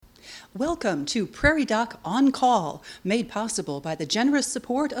Welcome to Prairie Doc On Call, made possible by the generous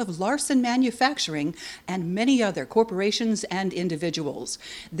support of Larson Manufacturing and many other corporations and individuals.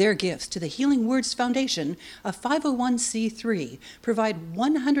 Their gifts to the Healing Words Foundation, a 501c3, provide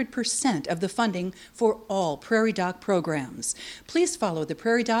 100% of the funding for all Prairie Doc programs. Please follow the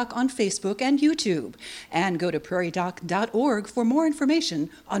Prairie Doc on Facebook and YouTube, and go to prairiedoc.org for more information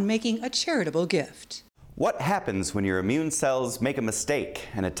on making a charitable gift. What happens when your immune cells make a mistake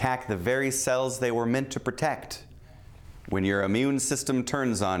and attack the very cells they were meant to protect? When your immune system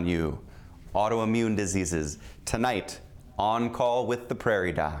turns on you. Autoimmune diseases. Tonight, On Call with the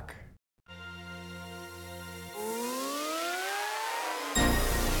Prairie Doc.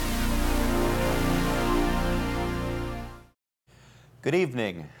 Good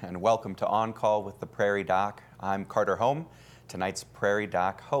evening and welcome to On Call with the Prairie Doc. I'm Carter Holm, tonight's Prairie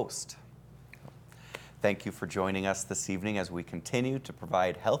Doc host. Thank you for joining us this evening as we continue to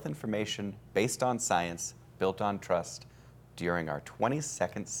provide health information based on science, built on trust, during our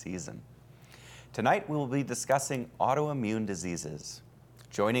 22nd season. Tonight we will be discussing autoimmune diseases.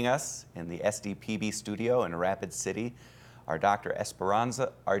 Joining us in the SDPB studio in Rapid City are Dr.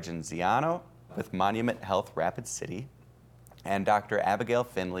 Esperanza Argenziano with Monument Health Rapid City and Dr. Abigail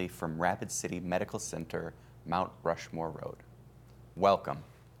Finley from Rapid City Medical Center, Mount Rushmore Road. Welcome.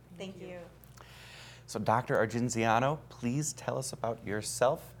 Thank you. So Dr. Argenziano, please tell us about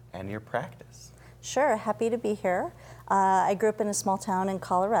yourself and your practice. Sure, happy to be here. I grew up in a small town in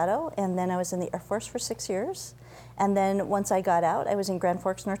Colorado, and then I was in the Air Force for 6 years. And then once I got out, I was in Grand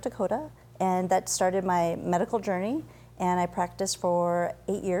Forks, North Dakota, and that started my medical journey. And I practiced for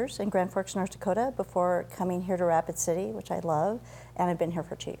 8 years in Grand Forks, North Dakota before coming here to Rapid City, which I love, and I've been here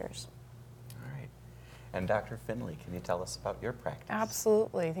for 2 years. And Dr. Finley, can you tell us about your practice?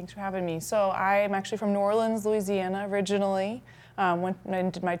 Absolutely, thanks for having me. So I'm actually from New Orleans, Louisiana originally. Went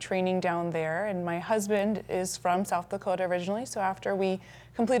and did my training down there, and my husband is from South Dakota originally. So after we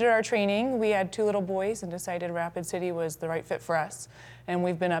completed our training, we had 2 little boys and decided Rapid City was the right fit for us. And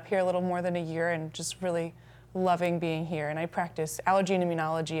we've been up here a little more than a year and just really loving being here. And I practice allergy and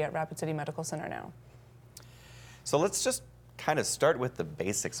immunology at Rapid City Medical Center now. So let's just kind of start with the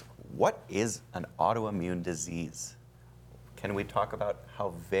basics. What is an autoimmune disease? Can we talk about how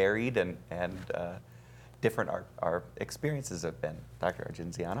varied and different our experiences have been? Dr.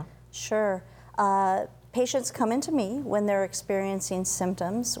 Argenziano? Sure. Patients come into me when they're experiencing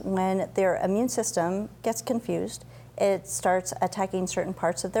symptoms, when their immune system gets confused. It starts attacking certain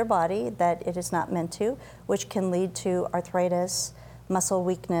parts of their body that it is not meant to, which can lead to arthritis, muscle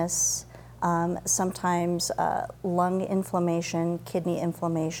weakness, sometimes lung inflammation, kidney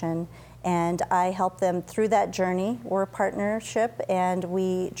inflammation, and I help them through that journey. We're a partnership, and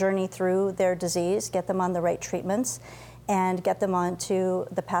we journey through their disease, get them on the right treatments, and get them onto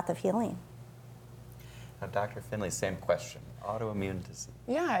the path of healing. Now, Dr. Finley, same question. Autoimmune disease.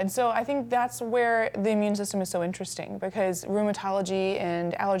 Yeah, and so I think that's where the immune system is so interesting, because rheumatology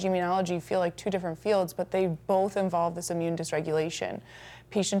and allergy immunology feel like 2 different fields, but they both involve this immune dysregulation.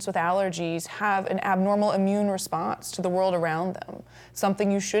 Patients with allergies have an abnormal immune response to the world around them. Something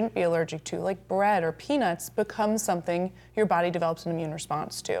you shouldn't be allergic to, like bread or peanuts, becomes something your body develops an immune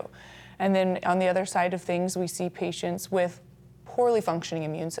response to. And then on the other side of things, we see patients with poorly functioning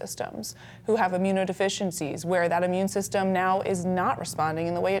immune systems who have immunodeficiencies, where that immune system now is not responding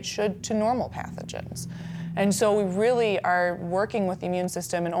in the way it should to normal pathogens. And so we really are working with the immune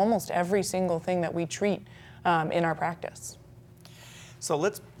system in almost every single thing that we treat in our practice. So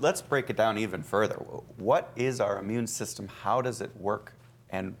let's break it down even further. What is our immune system? How does it work?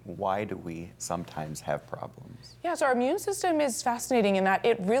 And why do we sometimes have problems? Yeah, so our immune system is fascinating in that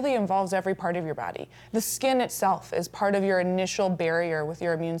it really involves every part of your body. The skin itself is part of your initial barrier with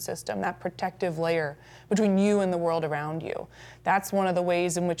your immune system, that protective layer between you and the world around you. That's one of the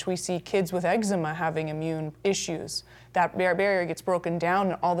ways in which we see kids with eczema having immune issues. That barrier gets broken down,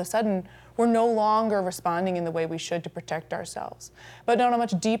 and all of a sudden, we're no longer responding in the way we should to protect ourselves. But on a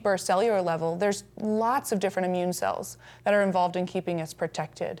much deeper cellular level, there's lots of different immune cells that are involved in keeping us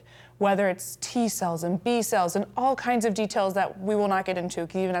protected, whether it's T cells and B cells and all kinds of details that we will not get into,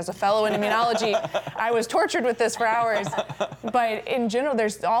 because even as a fellow in immunology, I was tortured with this for hours. But in general,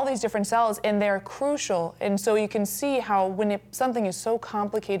 there's all these different cells, and they're crucial. And so you can see how when something is so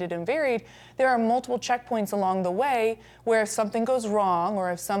complicated and varied, there are multiple checkpoints along the way where if something goes wrong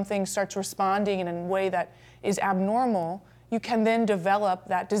or if something starts responding in a way that is abnormal, you can then develop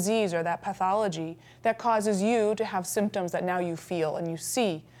that disease or that pathology that causes you to have symptoms that now you feel and you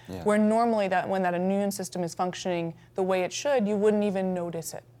see. Yeah. Where normally when that immune system is functioning the way it should, you wouldn't even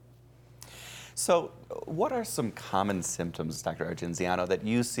notice it. So what are some common symptoms, Dr. Argenziano, that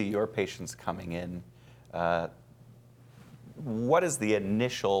you see your patients coming in? What is the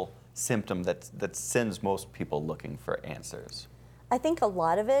initial symptom that sends most people looking for answers? I think a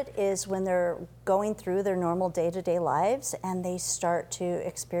lot of it is when they're going through their normal day-to-day lives and they start to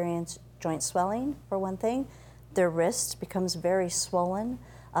experience joint swelling, for one thing. Their wrist becomes very swollen.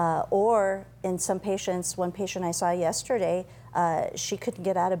 Or in some patients, one patient I saw yesterday, she couldn't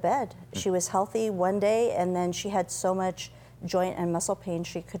get out of bed. She was healthy one day and then she had so much joint and muscle pain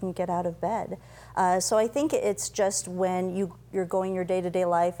she couldn't get out of bed. So I think it's just when you're going your day-to-day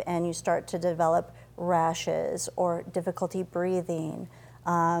life and you start to develop rashes or difficulty breathing,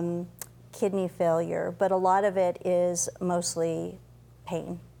 kidney failure, but a lot of it is mostly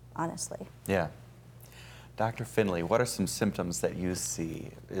pain, honestly. Yeah. Dr. Finley, what are some symptoms that you see?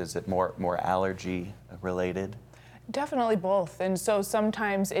 Is it more allergy related? Definitely both. And so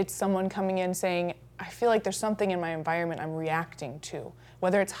sometimes it's someone coming in saying, I feel like there's something in my environment I'm reacting to,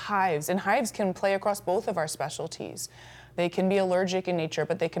 whether it's hives. And hives can play across both of our specialties. They can be allergic in nature,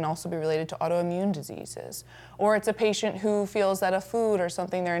 but they can also be related to autoimmune diseases. Or it's a patient who feels that a food or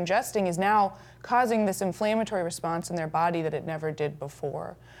something they're ingesting is now causing this inflammatory response in their body that it never did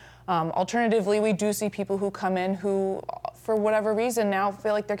before. Alternatively, we do see people who come in who, for whatever reason, now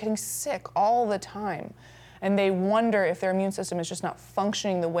feel like they're getting sick all the time. And they wonder if their immune system is just not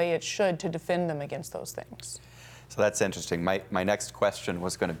functioning the way it should to defend them against those things. So that's interesting. My next question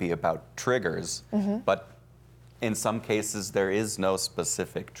was going to be about triggers, but in some cases there is no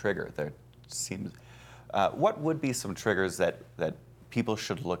specific trigger. There seems. What would be some triggers that people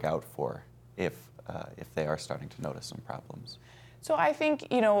should look out for if they are starting to notice some problems? So I think,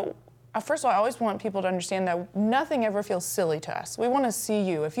 first of all, I always want people to understand that nothing ever feels silly to us. We want to see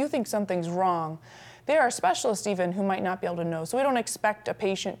you. If you think something's wrong, there are specialists even who might not be able to know. So we don't expect a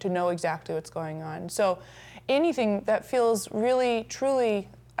patient to know exactly what's going on. So anything that feels really, truly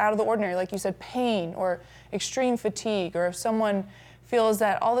out of the ordinary, like you said, pain or extreme fatigue, or if someone feels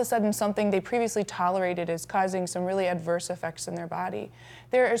that all of a sudden something they previously tolerated is causing some really adverse effects in their body.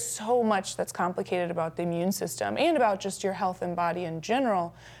 There is so much that's complicated about the immune system and about just your health and body in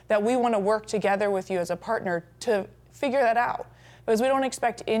general that we want to work together with you as a partner to figure that out. Because we don't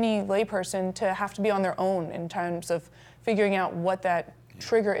expect any layperson to have to be on their own in terms of figuring out what that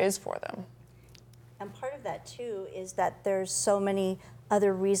trigger is for them. And part of that too is that there's so many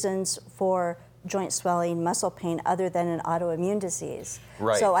other reasons for joint swelling, muscle pain, other than an autoimmune disease.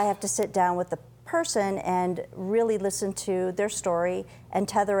 Right. So I have to sit down with the person and really listen to their story and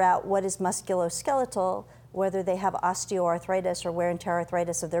tether out what is musculoskeletal, whether they have osteoarthritis or wear and tear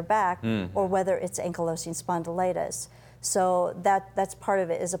arthritis of their back, or whether it's ankylosing spondylitis. So that's part of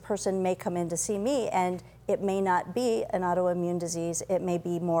it, is a person may come in to see me and it may not be an autoimmune disease, it may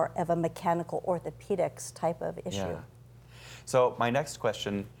be more of a mechanical orthopedics type of issue. Yeah. So my next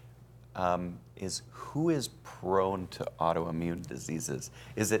question is, who is prone to autoimmune diseases?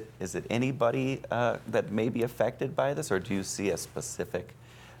 Is it anybody that may be affected by this, or do you see a specific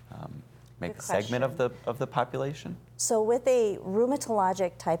maybe segment of the population? So with a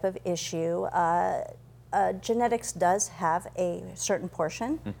rheumatologic type of issue, genetics does have a certain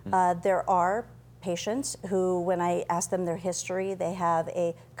portion. There are patients who, when I ask them their history, they have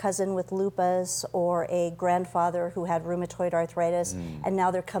a cousin with lupus or a grandfather who had rheumatoid arthritis, and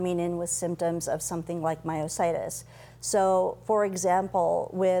now they're coming in with symptoms of something like myositis. So, for example,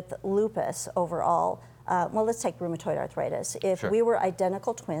 with lupus overall, well, let's take rheumatoid arthritis. If we were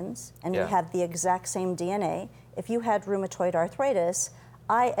identical twins and we have the exact same DNA, if you had rheumatoid arthritis,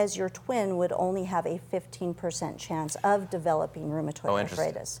 I, as your twin, would only have a 15% chance of developing rheumatoid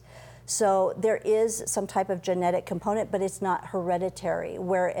arthritis. So there is some type of genetic component, but it's not hereditary.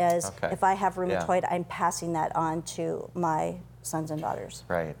 Whereas if I have rheumatoid, I'm passing that on to my sons and daughters.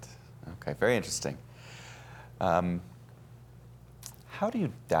 Right. Okay. Very interesting. How do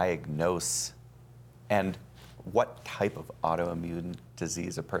you diagnose and what type of autoimmune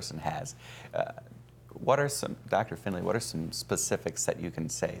disease a person has? What are some, Dr. Finley, what are some specifics that you can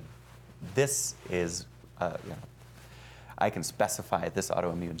say? This is, I can specify this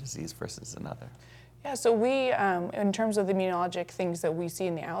autoimmune disease versus another. Yeah, so we, in terms of the immunologic things that we see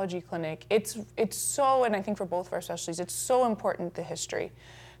in the allergy clinic, it's so, and I think for both of our specialties, it's so important, the history.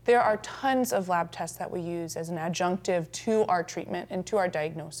 There are tons of lab tests that we use as an adjunctive to our treatment and to our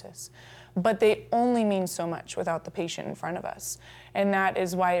diagnosis, but they only mean so much without the patient in front of us. And that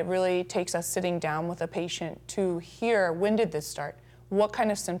is why it really takes us sitting down with a patient to hear, when did this start? What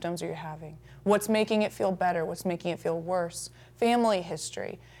kind of symptoms are you having? What's making it feel better? What's making it feel worse? Family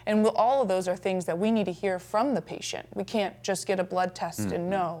history. And all of those are things that we need to hear from the patient. We can't just get a blood test and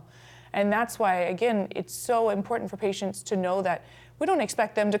know. And that's why, again, it's so important for patients to know that we don't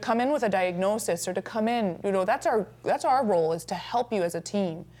expect them to come in with a diagnosis or to come in, that's our role, is to help you as a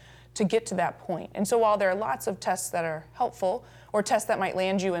team to get to that point. And so while there are lots of tests that are helpful, or tests that might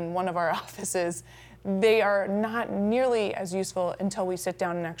land you in one of our offices, they are not nearly as useful until we sit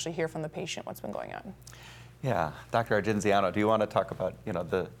down and actually hear from the patient what's been going on. Yeah, Dr. Argenziano, do you want to talk about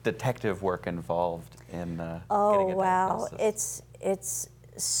the detective work involved in getting a diagnosis? It's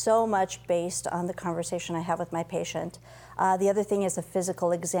so much based on the conversation I have with my patient. The other thing is a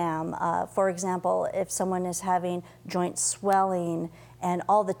physical exam. For example, if someone is having joint swelling and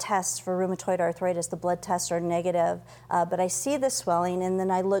all the tests for rheumatoid arthritis, the blood tests are negative, but I see the swelling and then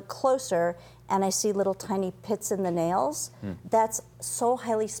I look closer and I see little tiny pits in the nails, that's so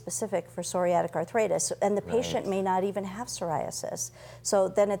highly specific for psoriatic arthritis, and the patient may not even have psoriasis. So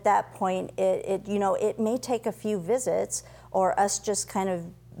then at that point, it may take a few visits or us just kind of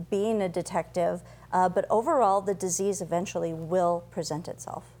being a detective, but overall the disease eventually will present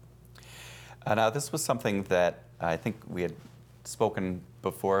itself. Now this was something that I think we had spoken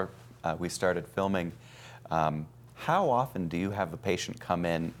before we started filming. How often do you have a patient come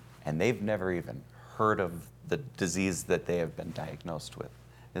in and they've never even heard of the disease that they have been diagnosed with?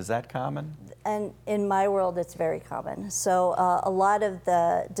 Is that common? And in my world, it's very common. So a lot of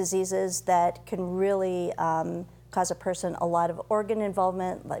the diseases that can really cause a person a lot of organ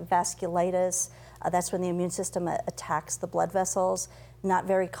involvement, like vasculitis, that's when the immune system attacks the blood vessels. Not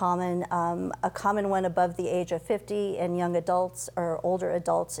very common. A common one above the age of 50 in young adults or older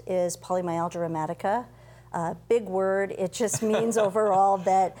adults is polymyalgia rheumatica. Big word, it just means overall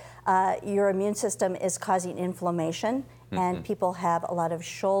that your immune system is causing inflammation, and people have a lot of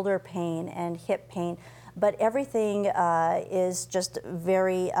shoulder pain and hip pain, but everything is just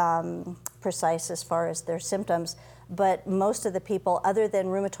very precise as far as their symptoms. But most of the people, other than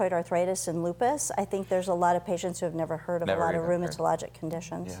rheumatoid arthritis and lupus, I think there's a lot of patients who have never heard of a lot of rheumatologic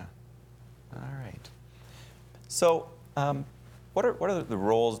conditions. Yeah. All right. So, what are the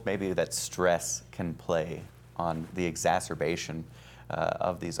roles maybe that stress can play on the exacerbation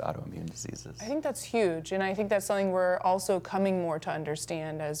of these autoimmune diseases? I think that's huge, and I think that's something we're also coming more to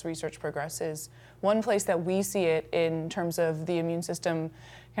understand as research progresses. One place that we see it in terms of the immune system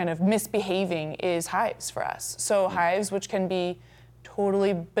kind of misbehaving is hives for us. So hives, which can be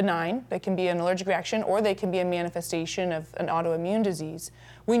totally benign, they can be an allergic reaction, or they can be a manifestation of an autoimmune disease.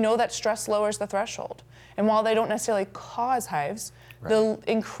 We know that stress lowers the threshold. And while they don't necessarily cause hives, the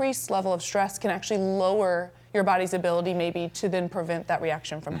increased level of stress can actually lower your body's ability maybe to then prevent that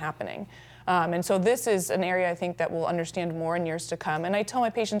reaction from happening. And so this is an area I think that we'll understand more in years to come. And I tell my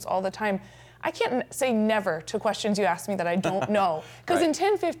patients all the time, I can't say never to questions you ask me that I don't know. Because in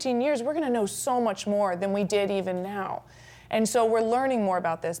 10, 15 years, we're going to know so much more than we did even now. And so we're learning more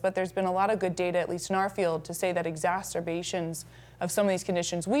about this, but there's been a lot of good data, at least in our field, to say that exacerbations of some of these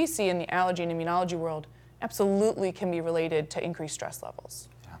conditions we see in the allergy and immunology world absolutely can be related to increased stress levels.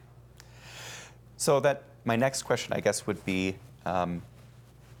 Yeah. So my next question, I guess, would be,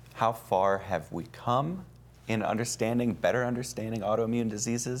 how far have we come in better understanding autoimmune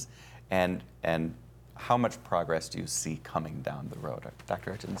diseases, and how much progress do you see coming down the road?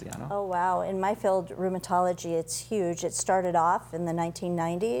 Dr. Argenziano? Oh, wow. In my field, rheumatology, it's huge. It started off in the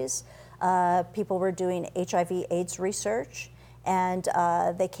 1990s. People were doing HIV/AIDS research, and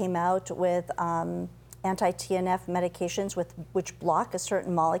they came out with anti-TNF medications which block a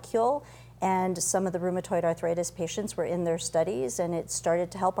certain molecule, and some of the rheumatoid arthritis patients were in their studies, and it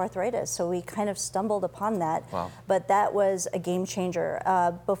started to help arthritis. So we kind of stumbled upon that. Wow. But that was a game changer.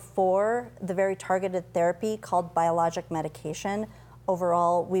 Before, the very targeted therapy called biologic medication,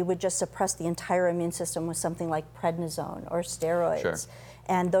 overall, we would just suppress the entire immune system with something like prednisone or steroids. Sure.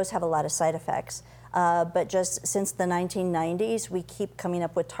 And those have a lot of side effects. But just since the 1990s, we keep coming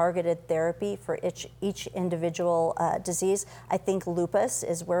up with targeted therapy for each individual disease. I think lupus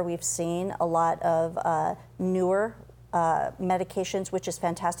is where we've seen a lot of newer medications, which is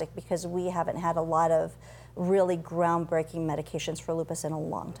fantastic because we haven't had a lot of really groundbreaking medications for lupus in a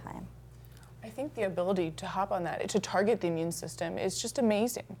long time. I think the ability to hop on that, to target the immune system, is just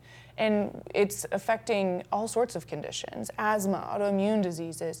amazing. And it's affecting all sorts of conditions: asthma, autoimmune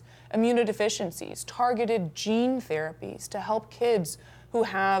diseases, immunodeficiencies, targeted gene therapies to help kids who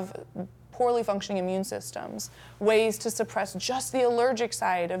have poorly functioning immune systems, ways to suppress just the allergic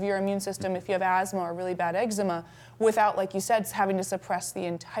side of your immune system if you have asthma or really bad eczema without, like you said, having to suppress the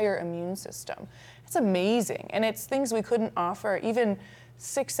entire immune system. It's amazing. And it's things we couldn't offer even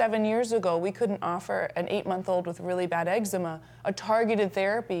 6, 7 years ago, we couldn't offer an 8-month-old with really bad eczema a targeted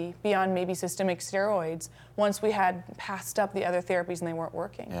therapy beyond maybe systemic steroids once we had passed up the other therapies and they weren't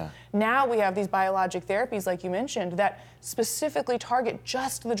working. Yeah. Now we have these biologic therapies, like you mentioned, that specifically target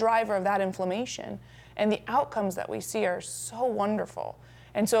just the driver of that inflammation. And the outcomes that we see are so wonderful.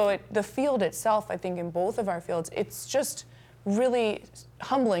 And so the field itself, I think in both of our fields, it's just really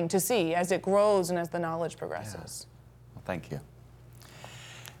humbling to see as it grows and as the knowledge progresses. Yeah. Well, thank you.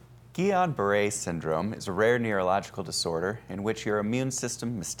 Guillain-Barré syndrome is a rare neurological disorder in which your immune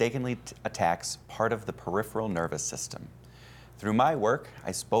system mistakenly attacks part of the peripheral nervous system. Through my work,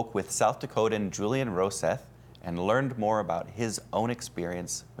 I spoke with South Dakotan Julian Roseth and learned more about his own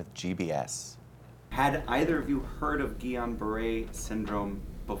experience with GBS. Had either of you heard of Guillain-Barré syndrome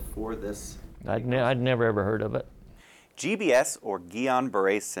before this? I'd never ever heard of it. GBS, or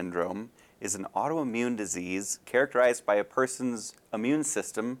Guillain-Barré syndrome, is an autoimmune disease characterized by a person's immune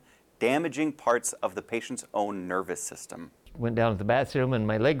system damaging parts of the patient's own nervous system. Went down to the bathroom and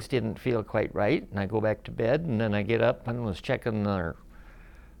my legs didn't feel quite right, and I go back to bed, and then I get up and was checking our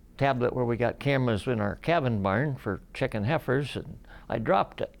tablet where we got cameras in our cabin barn for checking heifers, and I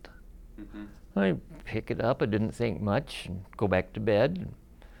dropped it. I pick it up, I didn't think much, and go back to bed.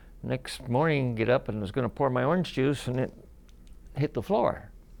 Next morning, get up and was going to pour my orange juice, and it hit the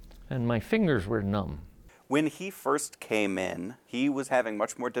floor, and my fingers were numb. When he first came in, he was having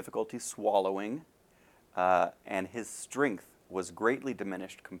much more difficulty swallowing, and his strength was greatly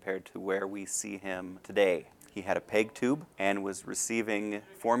diminished compared to where we see him today. He had a PEG tube and was receiving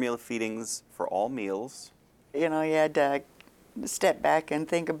formula feedings for all meals. You know, you had to step back and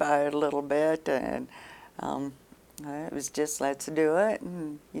think about it a little bit, and it was just, let's do it,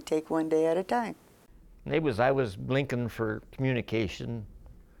 and you take one day at a time. I was blinking for communication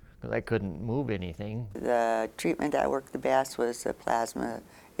because I couldn't move anything. The treatment that worked the best was the plasma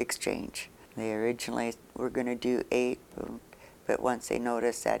exchange. They originally were going to do 8, but once they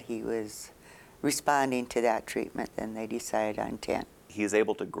noticed that he was responding to that treatment, then they decided on 10. He's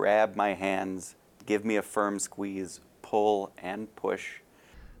able to grab my hands, give me a firm squeeze, pull and push.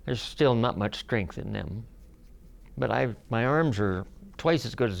 There's still not much strength in them, but my arms are twice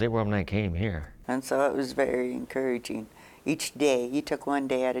as good as they were when I came here. And so it was very encouraging. Each day, you took one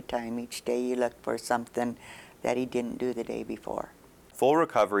day at a time. Each day you looked for something that he didn't do the day before. Full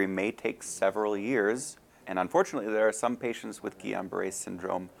recovery may take several years, and unfortunately there are some patients with Guillain-Barré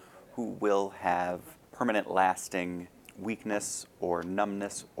syndrome who will have permanent lasting weakness or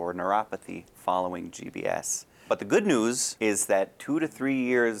numbness or neuropathy following GBS. But the good news is that 2 to 3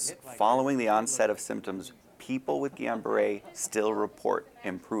 years following the onset of symptoms, people with Guillain-Barré still report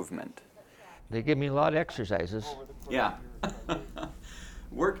improvement. They give me a lot of exercises. Yeah.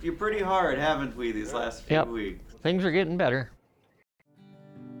 Worked you pretty hard, haven't we, these last few weeks? Things are getting better.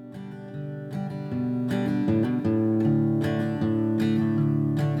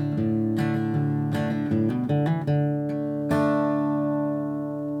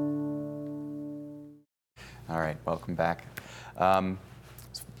 All right, welcome back. It's a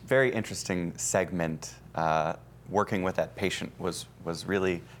very interesting segment. Working with that patient was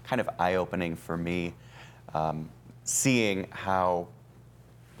really kind of eye-opening for me, seeing how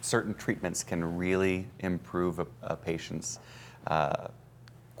certain treatments can really improve a patient's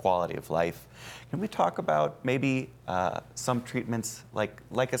quality of life. Can we talk about maybe some treatments like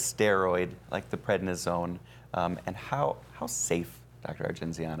a steroid, like the prednisone, and how safe, Dr.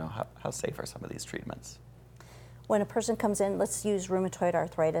 Argenziano, how safe are some of these treatments? When a person comes in, let's use rheumatoid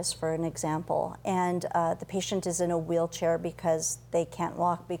arthritis for an example, and the patient is in a wheelchair because they can't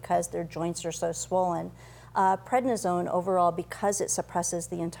walk because their joints are so swollen. Prednisone overall, because it suppresses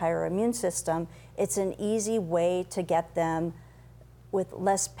the entire immune system, it's an easy way to get them with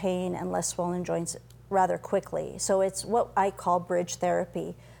less pain and less swollen joints rather quickly. So it's what I call bridge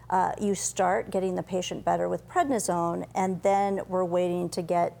therapy. You start getting the patient better with prednisone, and then we're waiting to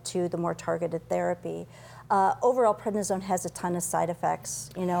get to the more targeted therapy. Overall, prednisone has a ton of side effects.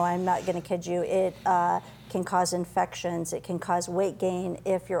 You know, I'm not going to kid you. It can cause infections. It can cause weight gain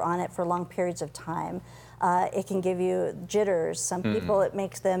if you're on it for long periods of time. It can give you jitters. Some people, it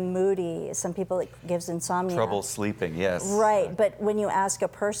makes them moody. Some people, it gives insomnia. Trouble sleeping, yes. Right, but when you ask a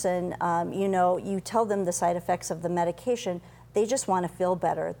person, you know, you tell them the side effects of the medication, they just want to feel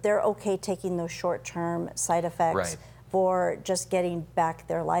better. They're okay taking those short-term side effects for just getting back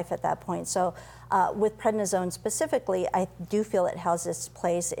their life at that point. So with prednisone specifically, I do feel it has its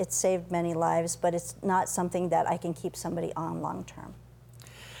place. It's saved many lives, but it's not something that I can keep somebody on long-term.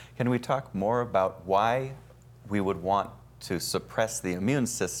 Can we talk more about why we would want to suppress the immune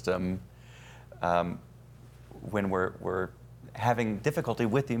system when we're having difficulty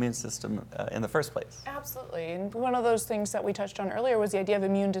with the immune system in the first place. Absolutely. And one of those things that we touched on earlier was the idea of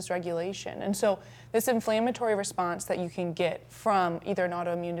immune dysregulation. And so this inflammatory response that you can get from either an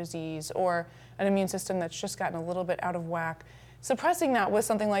autoimmune disease or an immune system that's just gotten a little bit out of whack, suppressing that with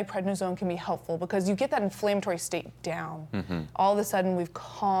something like prednisone can be helpful because you get that inflammatory state down. All of a sudden, we've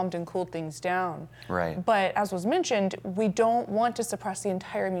calmed and cooled things down. Right. But as was mentioned, we don't want to suppress the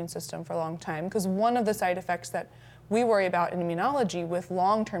entire immune system for a long time because one of the side effects that we worry about in immunology with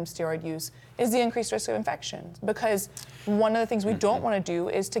long-term steroid use is the increased risk of infections, because one of the things we don't want to do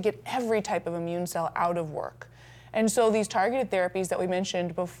is to get every type of immune cell out of work. And so these targeted therapies that we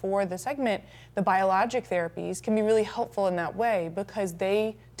mentioned before the segment, the biologic therapies, can be really helpful in that way because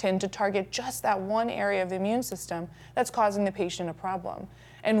they tend to target just that one area of the immune system that's causing the patient a problem.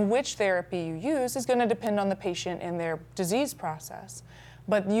 And which therapy you use is going to depend on the patient and their disease process.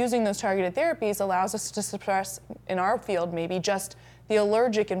 But using those targeted therapies allows us to suppress, in our field, maybe just the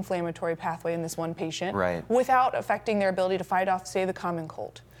allergic inflammatory pathway in this one patient without affecting their ability to fight off, say, the common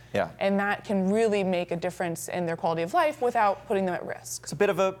cold. Yeah. And that can really make a difference in their quality of life without putting them at risk. It's a bit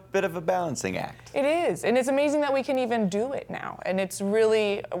of a balancing act. It is, and it's amazing that we can even do it now. And it's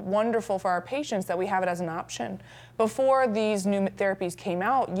really wonderful for our patients that we have it as an option. Before these new therapies came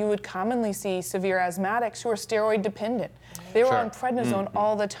out, you would commonly see severe asthmatics who are steroid dependent. They were on prednisone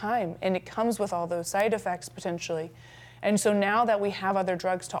all the time, and it comes with all those side effects potentially. And so now that we have other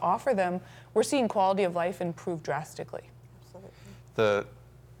drugs to offer them, we're seeing quality of life improve drastically.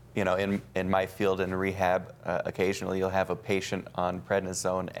 In my field in rehab, occasionally you'll have a patient on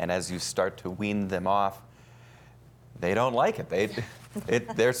prednisone, and as you start to wean them off, they don't like it.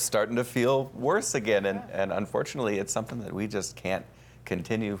 They're starting to feel worse again, and unfortunately, it's something that we just can't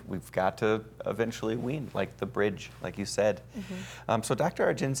continue. We've got to eventually wean, like the bridge, like you said. So, Dr.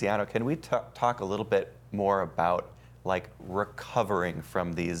 Argenziano, can we talk a little bit more about like recovering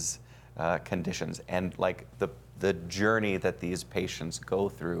from these conditions and like the journey that these patients go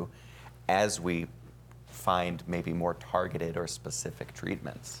through as we find maybe more targeted or specific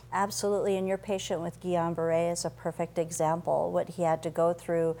treatments? Absolutely, and your patient with Guillain-Barré is a perfect example, what he had to go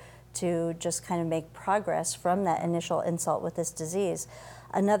through to just kind of make progress from that initial insult with this disease.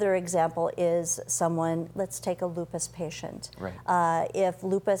 Another example is someone, let's take a lupus patient. If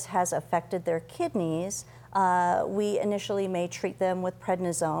lupus has affected their kidneys, we initially may treat them with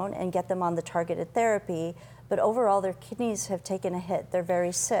prednisone and get them on the targeted therapy, but overall their kidneys have taken a hit. They're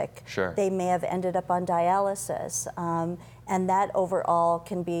very sick. They may have ended up on dialysis. And that overall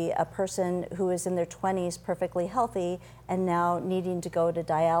can be a person who is in their 20s perfectly healthy and now needing to go to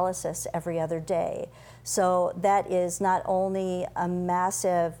dialysis every other day. So that is not only a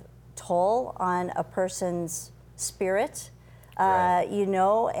massive toll on a person's spirit,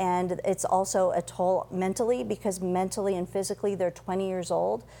 and it's also a toll mentally, because mentally and physically they're 20 years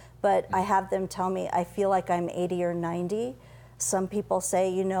old, but I have them tell me, I feel like I'm 80 or 90. Some people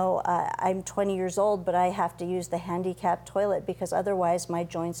say, I'm 20 years old, but I have to use the handicapped toilet because otherwise my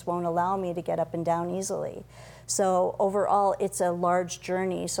joints won't allow me to get up and down easily. So overall, it's a large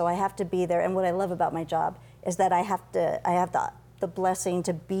journey, so I have to be there. And what I love about my job is that I have the blessing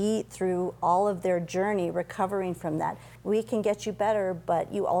to be through all of their journey, recovering from that. We can get you better,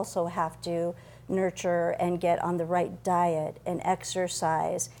 but you also have to nurture and get on the right diet and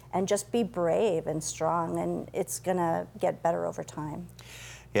exercise and just be brave and strong, and it's gonna get better over time.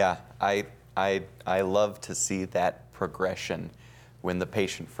 Yeah, I love to see that progression when the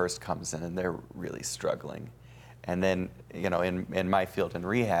patient first comes in and they're really struggling. And then, in my field in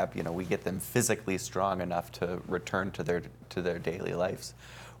rehab, we get them physically strong enough to return to their daily lives.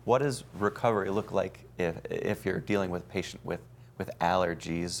 What does recovery look like if you're dealing with a patient with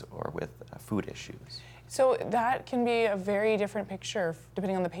allergies or with food issues? So that can be a very different picture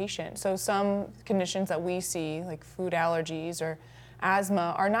depending on the patient. So some conditions that we see, like food allergies or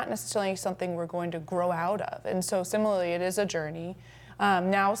asthma, are not necessarily something we're going to grow out of. And so similarly, it is a journey.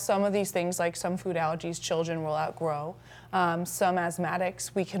 Now some of these things, like some food allergies, children will outgrow. Some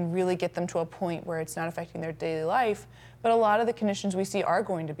asthmatics, we can really get them to a point where it's not affecting their daily life, but a lot of the conditions we see are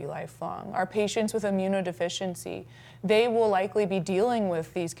going to be lifelong. Our patients with immunodeficiency, they will likely be dealing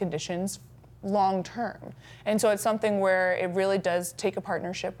with these conditions long term. And so it's something where it really does take a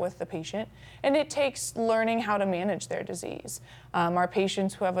partnership with the patient, and it takes learning how to manage their disease. Our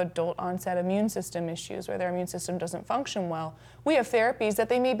patients who have adult onset immune system issues, where their immune system doesn't function well, we have therapies that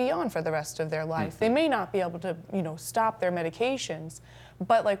they may be on for the rest of their life. They may not be able to, stop their medications,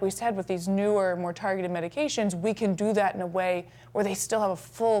 but like we said, with these newer, more targeted medications, we can do that in a way where they still have a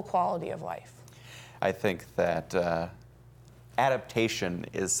full quality of life. I think that adaptation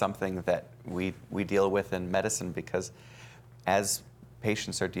is something that we deal with in medicine, because as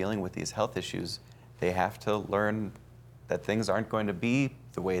patients are dealing with these health issues, they have to learn that things aren't going to be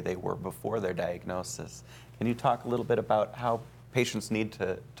the way they were before their diagnosis. Can you talk a little bit about how patients need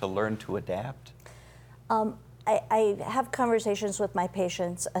to learn to adapt? I have conversations with my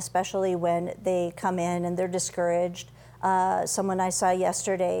patients, especially when they come in and they're discouraged. Someone I saw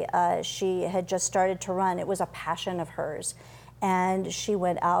yesterday, she had just started to run. It was a passion of hers. And she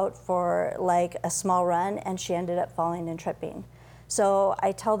went out for like a small run and she ended up falling and tripping. So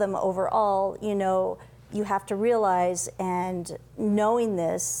I tell them overall, you know, you have to realize, and knowing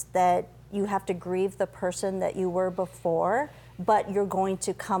this, that you have to grieve the person that you were before, but you're going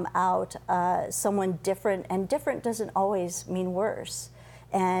to come out someone different, and different doesn't always mean worse.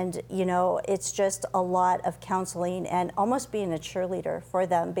 And, you know, it's just a lot of counseling and almost being a cheerleader for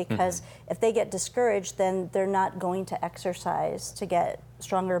them, because if they get discouraged, then they're not going to exercise to get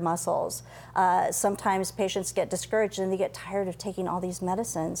stronger muscles. Sometimes patients get discouraged and they get tired of taking all these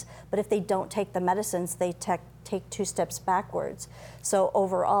medicines, but if they don't take the medicines, they take 2 steps backwards. So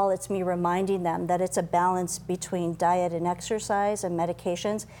overall, it's me reminding them that it's a balance between diet and exercise and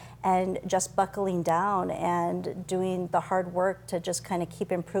medications, and just buckling down and doing the hard work to just kind of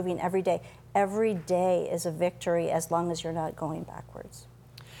keep improving every day. Every day is a victory as long as you're not going backwards.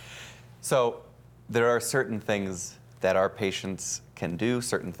 So there are certain things that our patients can do,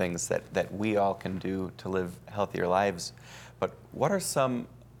 certain things that we all can do to live healthier lives. But what are some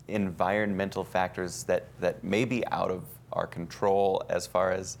environmental factors that may be out of our control, as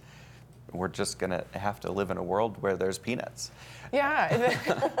far as we're just going to have to live in a world where there's peanuts?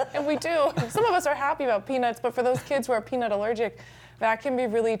 Yeah, and we do. Some of us are happy about peanuts, but for those kids who are peanut allergic, that can be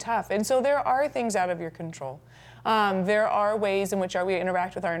really tough. And so there are things out of your control. There are ways in which we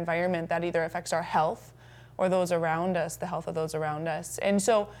interact with our environment that either affects our health or those around us, the health of those around us. And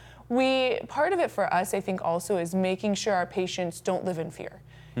so part of it for us, I think, also is making sure our patients don't live in fear.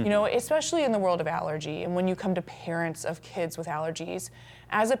 You know, especially in the world of allergy, and when you come to parents of kids with allergies,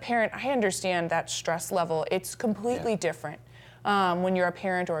 as a parent, I understand that stress level. It's completely different when you're a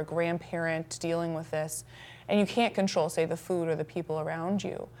parent or a grandparent dealing with this, and you can't control, say, the food or the people around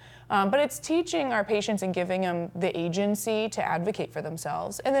you. But it's teaching our patients and giving them the agency to advocate for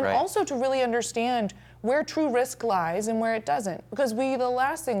themselves, and then also to really understand where true risk lies and where it doesn't. Because the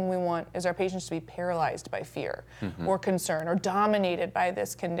last thing we want is our patients to be paralyzed by fear or concern or dominated by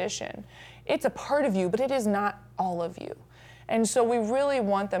this condition. It's a part of you, but it is not all of you. And so we really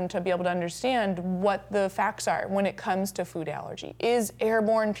want them to be able to understand what the facts are when it comes to food allergy. Is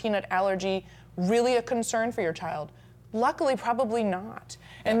airborne peanut allergy really a concern for your child? Luckily, probably not.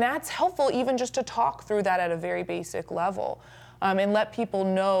 And that's helpful even just to talk through that at a very basic level. And let people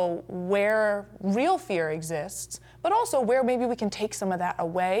know where real fear exists, but also where maybe we can take some of that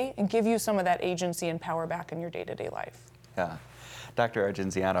away and give you some of that agency and power back in your day-to-day life. Yeah. Dr.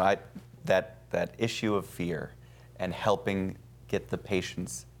 Argenziano, that issue of fear and helping get the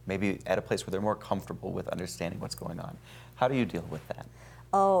patients maybe at a place where they're more comfortable with understanding what's going on. How do you deal with that?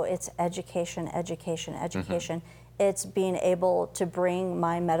 Oh, it's education, education, education. It's being able to bring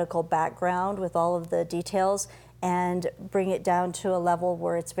my medical background with all of the details and bring it down to a level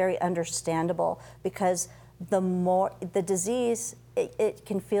where it's very understandable, because the disease, it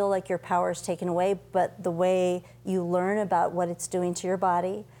can feel like your power is taken away, but the way you learn about what it's doing to your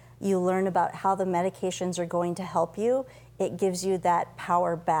body, you learn about how the medications are going to help you, it gives you that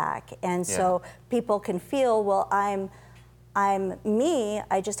power back. And so people can feel, well, I'm me,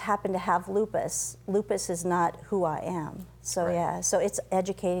 I just happen to have lupus. Lupus is not who I am. So so it's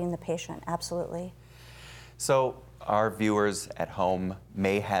educating the patient, absolutely. So our viewers at home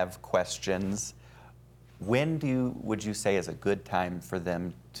may have questions. When would you say is a good time for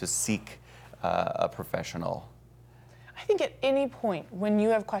them to seek a professional? I think at any point when you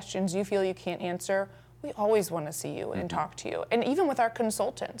have questions you feel you can't answer, we always want to see you and talk to you. And even with our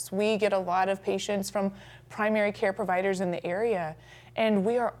consultants, we get a lot of patients from primary care providers in the area, and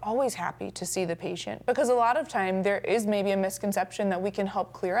we are always happy to see the patient, because a lot of time there is maybe a misconception that we can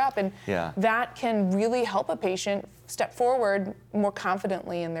help clear up, and that can really help a patient step forward more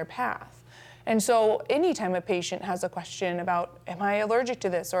confidently in their path. And so anytime a patient has a question about, am I allergic to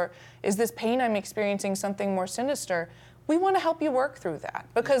this, or is this pain I'm experiencing something more sinister, we want to help you work through that,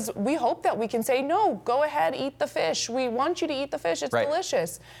 because we hope that we can say, no, go ahead, eat the fish. We want you to eat the fish, it's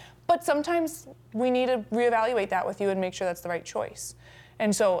delicious. But sometimes we need to reevaluate that with you and make sure that's the right choice.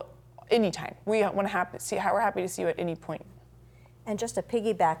 And so anytime, we're happy to see you at any point. And just to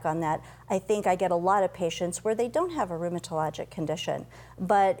piggyback on that, I think I get a lot of patients where they don't have a rheumatologic condition,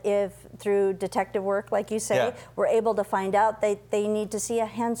 but if through detective work, like you say, we're able to find out they need to see a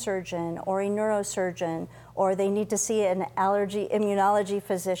hand surgeon or a neurosurgeon or they need to see an allergy immunology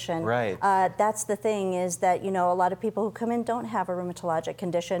physician. Right. That's the thing, is that, you know, a lot of people who come in don't have a rheumatologic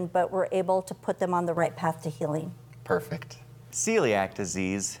condition, but we're able to put them on the right path to healing. Perfect. Celiac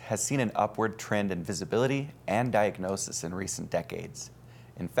disease has seen an upward trend in visibility and diagnosis in recent decades.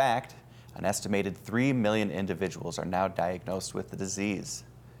 In fact, an estimated 3 million individuals are now diagnosed with the disease.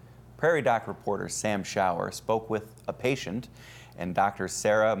 Prairie Doc reporter Sam Schauer spoke with a patient and Dr.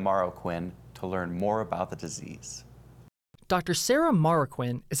 Sarah Marroquin to learn more about the disease. Dr. Sarah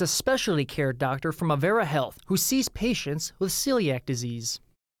Marroquin is a specialty care doctor from Avera Health who sees patients with celiac disease.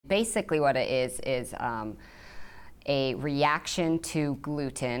 Basically what it is a reaction to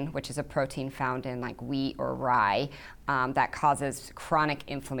gluten, which is a protein found in like wheat or rye, that causes chronic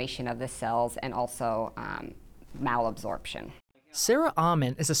inflammation of the cells and also malabsorption. Sarah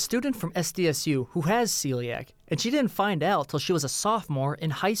Amen is a student from SDSU who has celiac, and she didn't find out till she was a sophomore in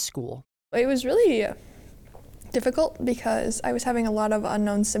high school. It was really difficult because I was having a lot of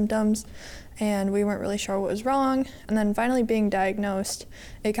unknown symptoms and we weren't really sure what was wrong. And then finally being diagnosed,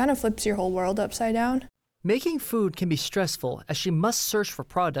 it kind of flips your whole world upside down. Making food can be stressful as she must search for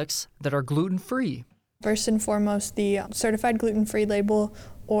products that are gluten-free. First and foremost, the certified gluten-free label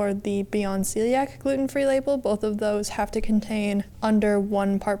or the Beyond Celiac gluten-free label, both of those have to contain under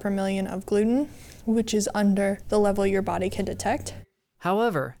 1 part per million of gluten, which is under the level your body can detect.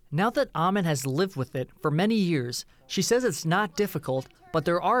 However, now that Amen has lived with it for many years, she says it's not difficult, but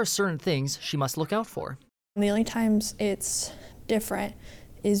there are certain things she must look out for. The only times it's different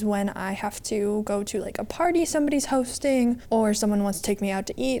is when I have to go to like a party somebody's hosting or someone wants to take me out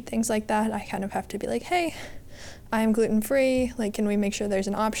to eat, things like that. I kind of have to be like, hey, I'm gluten-free, like can we make sure there's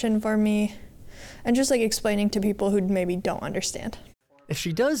an option for me? And just like explaining to people who maybe don't understand. If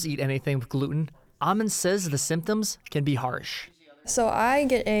she does eat anything with gluten, Amen says the symptoms can be harsh. So I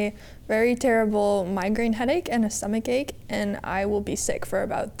get a very terrible migraine headache and a stomach ache, and I will be sick for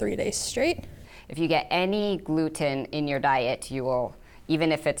about 3 days straight. If you get any gluten in your diet, you will,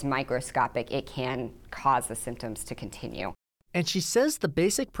 even if it's microscopic, it can cause the symptoms to continue. And she says the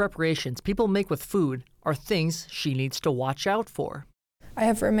basic preparations people make with food are things she needs to watch out for. I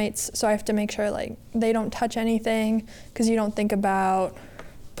have roommates, so I have to make sure like they don't touch anything, because you don't think about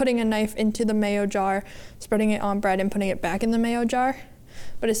putting a knife into the mayo jar, spreading it on bread and putting it back in the mayo jar.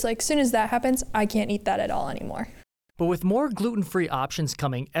 But it's like, as soon as that happens, I can't eat that at all anymore. But with more gluten-free options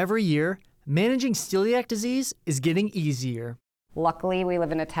coming every year, managing celiac disease is getting easier. Luckily, we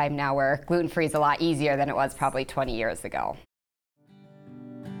live in a time now where gluten-free is a lot easier than it was probably 20 years ago.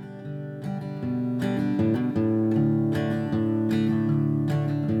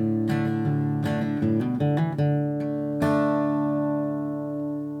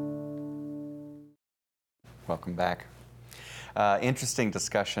 Welcome back. Interesting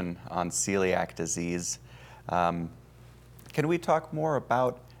discussion on celiac disease. Can we talk more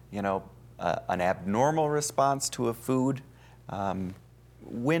about, an abnormal response to a food?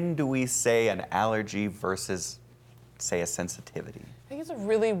 When do we say an allergy versus, say, a sensitivity? I think it's a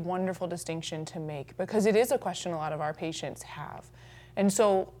really wonderful distinction to make because it is a question a lot of our patients have. And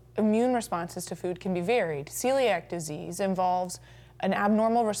so immune responses to food can be varied. Celiac disease involves an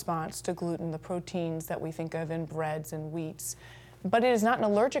abnormal response to gluten, the proteins that we think of in breads and wheats, but it is not an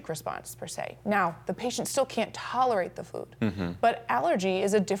allergic response per se. Now, the patient still can't tolerate the food, but allergy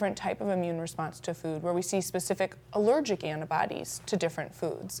is a different type of immune response to food where we see specific allergic antibodies to different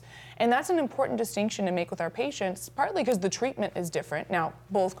foods. And that's an important distinction to make with our patients, partly because the treatment is different. Now,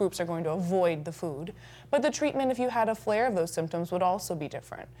 both groups are going to avoid the food, but the treatment, if you had a flare of those symptoms, would also be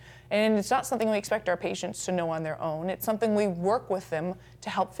different. And it's not something we expect our patients to know on their own. It's something we work with them to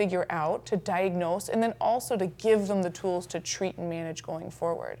help figure out, to diagnose, and then also to give them the tools to treat and manage going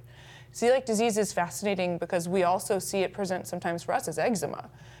forward. Celiac disease is fascinating because we also see it present sometimes for us as eczema.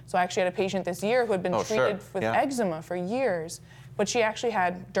 So I actually had a patient this year who had been treated with eczema for years, but she actually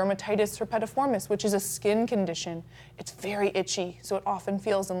had dermatitis herpetiformis, which is a skin condition. It's very itchy, so it often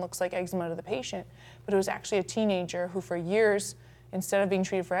feels and looks like eczema to the patient. But it was actually a teenager who for years, instead of being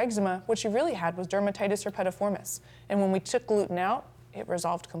treated for eczema, what she really had was dermatitis herpetiformis. And when we took gluten out, it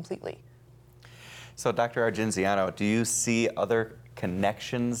resolved completely. So Dr. Argenziano, do you see other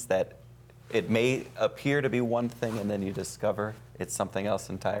connections that it may appear to be one thing and then you discover it's something else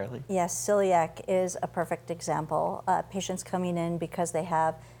entirely? Yes, celiac is a perfect example. Patients coming in because they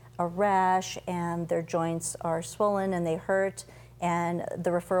have a rash and their joints are swollen and they hurt, and the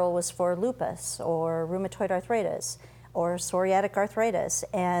referral was for lupus or rheumatoid arthritis or psoriatic arthritis.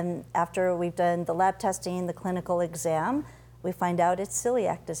 And after we've done the lab testing, the clinical exam, we find out it's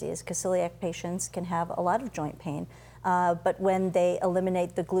celiac disease, because celiac patients can have a lot of joint pain. But when they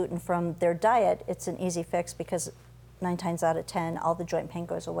eliminate the gluten from their diet, it's an easy fix because 9 times out of 10, all the joint pain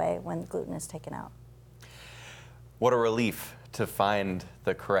goes away when gluten is taken out. What a relief to find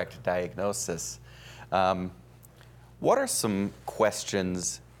the correct diagnosis. What are some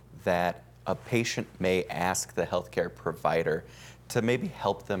questions that a patient may ask the healthcare provider to maybe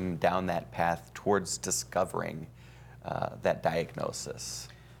help them down that path towards discovering that diagnosis?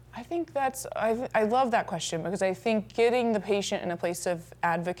 I think I love that question because I think getting the patient in a place of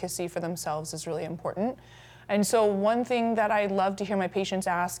advocacy for themselves is really important. And so one thing that I love to hear my patients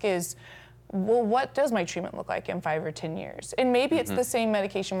ask is, well, what does my treatment look like in 5 or 10 years? And maybe it's the same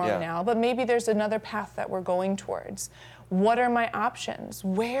medication we're on now, but maybe there's another path that we're going towards. What are my options?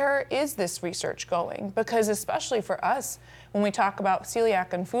 Where is this research going? Because especially for us, when we talk about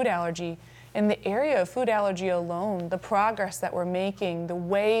celiac and food allergy, in the area of food allergy alone, the progress that we're making, the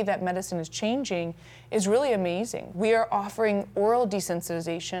way that medicine is changing is really amazing. We are offering oral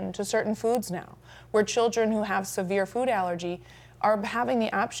desensitization to certain foods now, where children who have severe food allergy are having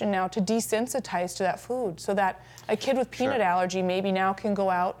the option now to desensitize to that food so that a kid with peanut allergy maybe now can go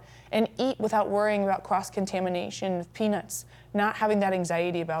out and eat without worrying about cross-contamination of peanuts, not having that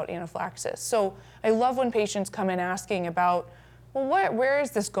anxiety about anaphylaxis. So I love when patients come in asking about, well, where is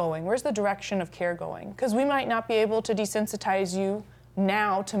this going? Where's the direction of care going? Because we might not be able to desensitize you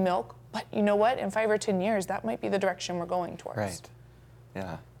now to milk, but you know what? In 5 or 10 years, that might be the direction we're going towards. Right,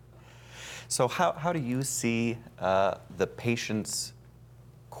 yeah. So how do you see the patient's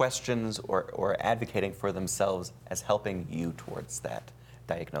questions or advocating for themselves as helping you towards that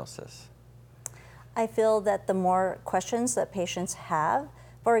diagnosis? I feel that the more questions that patients have,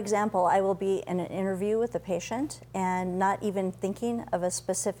 for example, I will be in an interview with a patient and not even thinking of a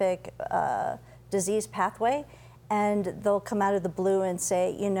specific disease pathway, and they'll come out of the blue and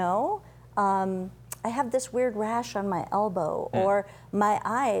say, you know, I have this weird rash on my elbow, or my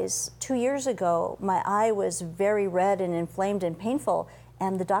eyes, 2 years ago, my eye was very red and inflamed and painful,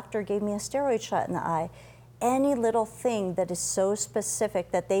 and the doctor gave me a steroid shot in the eye. Any little thing that is so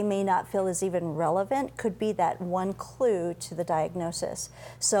specific that they may not feel is even relevant could be that one clue to the diagnosis.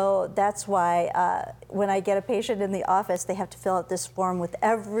 So that's why when I get a patient in the office, they have to fill out this form with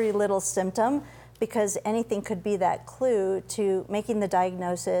every little symptom, because anything could be that clue to making the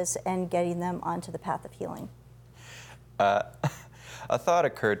diagnosis and getting them onto the path of healing. A thought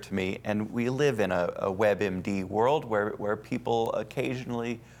occurred to me, and we live in a WebMD world where people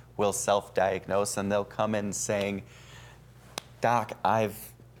occasionally will self-diagnose, and they'll come in saying, Doc, I've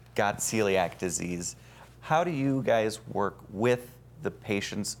got celiac disease. How do you guys work with the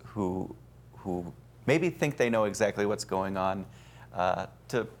patients who maybe think they know exactly what's going on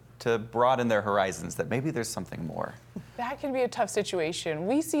to broaden their horizons, that maybe there's something more? That can be a tough situation.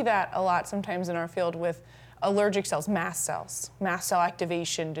 We see that a lot sometimes in our field with allergic cells, mast cell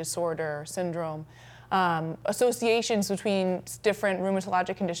activation disorder, syndrome. Associations between different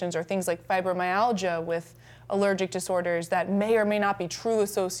rheumatologic conditions or things like fibromyalgia with allergic disorders that may or may not be true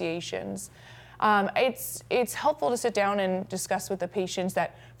associations. It's helpful to sit down and discuss with the patients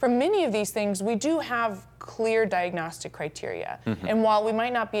that for many of these things, we do have clear diagnostic criteria. And while we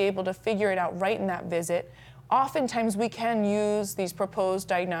might not be able to figure it out right in that visit, oftentimes we can use these proposed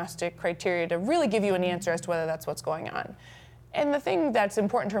diagnostic criteria to really give you an answer as to whether that's what's going on. And the thing that's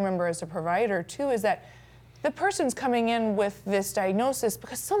important to remember as a provider too is that the person's coming in with this diagnosis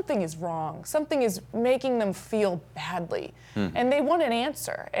because something is wrong. Something is making them feel badly. And they want an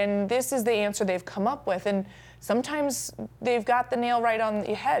answer. And this is the answer they've come up with. And sometimes they've got the nail right on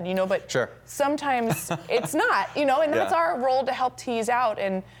the head, you know, but sometimes it's not, you know, and that's our role to help tease out.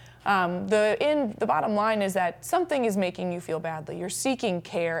 And the bottom line is that something is making you feel badly. You're seeking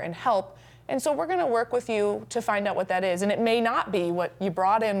care and help. And so we're going to work with you to find out what that is. And it may not be what you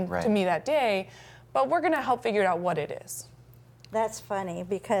brought in to me that day, but we're going to help figure out what it is. That's funny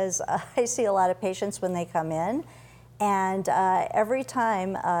because I see a lot of patients when they come in, and every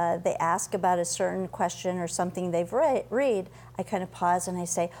time they ask about a certain question or something they've read, I kind of pause and I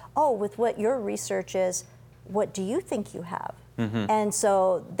say, oh, with what your research is, what do you think you have? And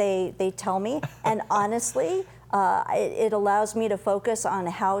so they tell me, and honestly, it allows me to focus on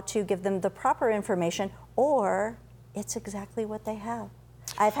how to give them the proper information, or it's exactly what they have.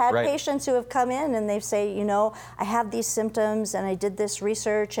 I've had patients who have come in and they say, you know, I have these symptoms and I did this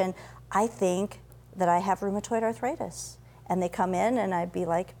research and I think that I have rheumatoid arthritis. And they come in and I'd be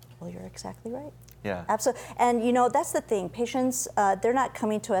like, well, you're exactly right. Yeah. Absolutely. And you know, that's the thing. Patients, they're not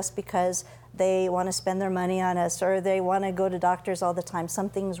coming to us because they want to spend their money on us or they want to go to doctors all the time.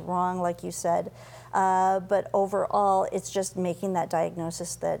 Something's wrong, like you said. But overall, it's just making that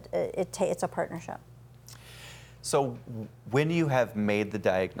diagnosis that it's a partnership. So when you have made the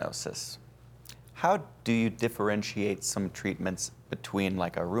diagnosis, how do you differentiate some treatments between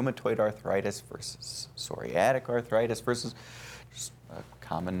like a rheumatoid arthritis versus psoriatic arthritis versus just a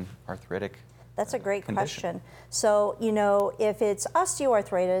common arthritic That's a great condition? question. So, if it's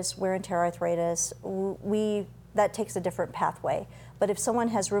osteoarthritis, wear and tear arthritis, that takes a different pathway. But if someone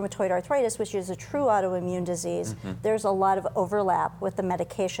has rheumatoid arthritis, which is a true autoimmune disease, there's a lot of overlap with the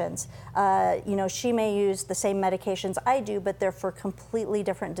medications. She may use the same medications I do, but they're for completely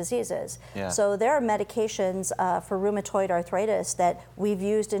different diseases. Yeah. So there are medications for rheumatoid arthritis that we've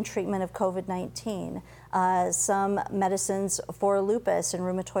used in treatment of COVID-19. Some medicines for lupus and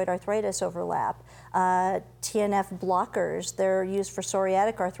rheumatoid arthritis overlap. TNF blockers, they're used for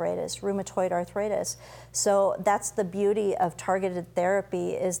psoriatic arthritis, rheumatoid arthritis. So that's the beauty of targeted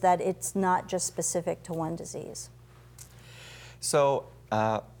therapy, is that it's not just specific to one disease. So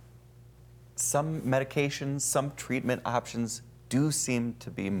some medications, some treatment options do seem to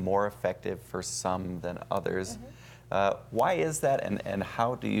be more effective for some than others. Why is that, and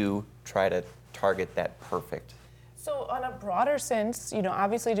how do you try to target that perfect? So on a broader sense,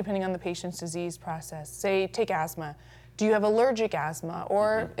 obviously depending on the patient's disease process, say take asthma. Do you have allergic asthma?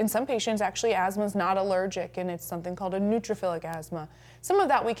 Or in some patients, actually asthma is not allergic and it's something called a neutrophilic asthma. Some of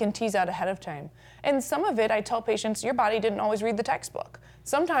that we can tease out ahead of time. And some of it, I tell patients, your body didn't always read the textbook.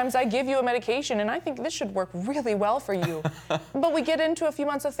 Sometimes I give you a medication and I think this should work really well for you. But we get into a few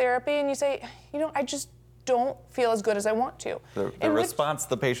months of therapy and you say, I just don't feel as good as I want to. The response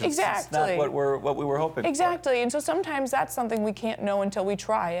to the patient is not what we were hoping for. Exactly, and so sometimes that's something we can't know until we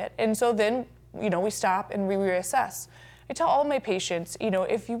try it. And so then, we stop and we reassess. I tell all my patients,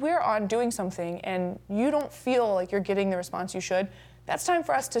 if we're on doing something and you don't feel like you're getting the response you should, that's time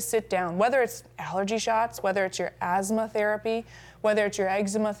for us to sit down, whether it's allergy shots, whether it's your asthma therapy, whether it's your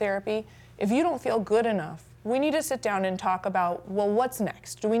eczema therapy. If you don't feel good enough, we need to sit down and talk about, well, what's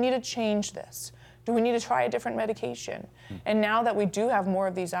next? Do we need to change this? Do we need to try a different medication? And now that we do have more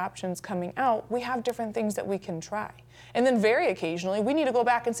of these options coming out, we have different things that we can try. And then very occasionally, we need to go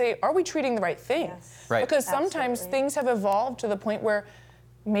back and say, are we treating the right thing? Yes. Right. Because sometimes things have evolved to the point where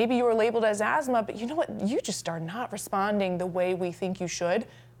maybe you were labeled as asthma, but you know what? You just are not responding the way we think you should.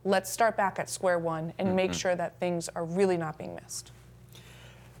 Let's start back at square one and make sure that things are really not being missed.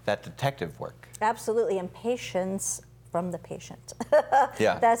 That detective work. Absolutely, and patience from the patient.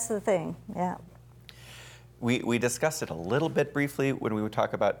 Yeah. That's the thing, yeah. We discussed it a little bit briefly when we would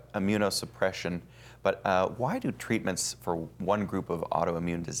talk about immunosuppression, but why do treatments for one group of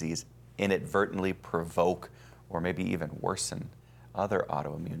autoimmune disease inadvertently provoke or maybe even worsen other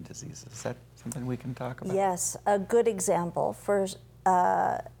autoimmune diseases? Is that something we can talk about? Yes, a good example for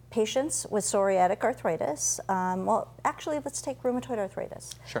patients with psoriatic arthritis. Actually, let's take rheumatoid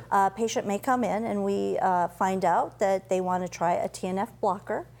arthritis. Sure. A patient may come in and we find out that they want to try a TNF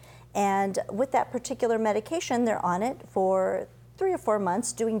blocker. And with that particular medication, they're on it for 3 or 4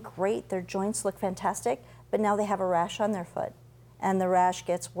 months, doing great. Their joints look fantastic, but now they have a rash on their foot. And the rash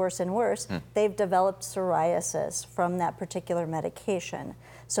gets worse and worse. They've developed psoriasis from that particular medication.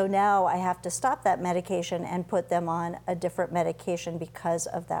 So now I have to stop that medication and put them on a different medication because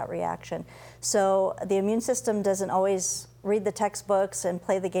of that reaction. So the immune system doesn't always read the textbooks and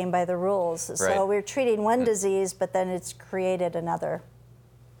play the game by the rules. Right. So we're treating one disease, but then it's created another.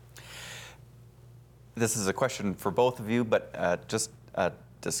 This is a question for both of you, but just a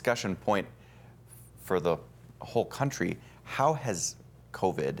discussion point for the whole country. How has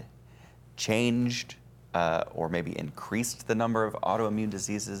COVID changed or maybe increased the number of autoimmune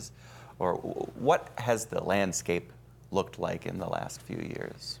diseases? Or what has the landscape looked like in the last few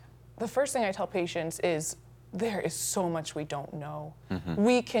years? The first thing I tell patients is there is so much we don't know.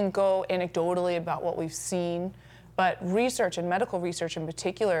 We can go anecdotally about what we've seen, but research, and medical research in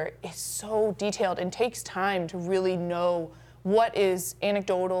particular, is so detailed and takes time to really know what is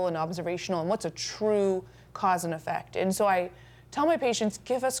anecdotal and observational and what's a true cause and effect. And so I tell my patients,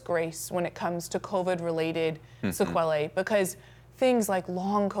 give us grace when it comes to COVID-related sequelae, because things like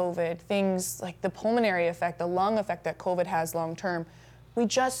long COVID, things like the pulmonary effect, the lung effect that COVID has long-term, we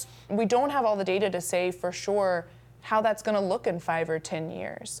don't have all the data to say for sure how that's going to look in 5 or 10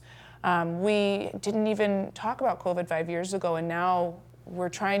 years. We didn't even talk about COVID 5 years ago, and now we're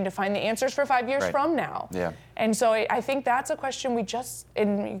trying to find the answers for 5 years from now. Yeah. And so I think that's a question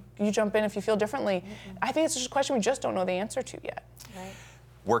and you jump in if you feel differently, I think it's just a question we just don't know the answer to yet. Right.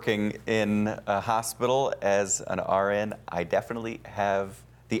 Working in a hospital as an RN, I definitely have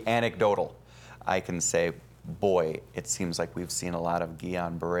the anecdotal. I can say, boy, it seems like we've seen a lot of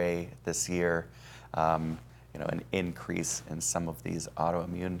Guillain-Barré this year, an increase in some of these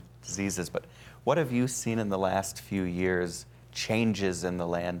autoimmune diseases. But What have you seen in the last few years, changes in the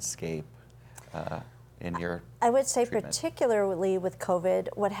landscape in your I would say treatment? Particularly with COVID,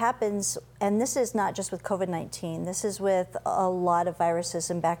 what happens, and this is not just with COVID-19, this is with a lot of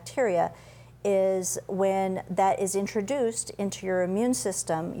viruses and bacteria, is when that is introduced into your immune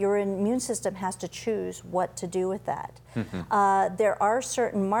system has to choose what to do with that. There are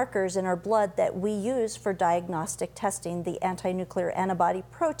certain markers in our blood that we use for diagnostic testing. The anti-nuclear antibody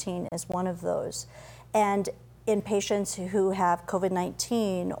protein is one of those. And in patients who have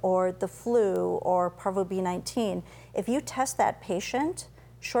COVID-19 or the flu or parvo B19, if you test that patient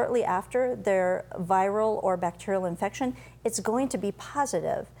shortly after their viral or bacterial infection, it's going to be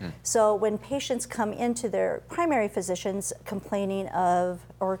positive. So when patients come into their primary physicians complaining of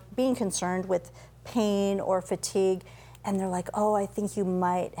or being concerned with pain or fatigue, and they're like, oh, I think you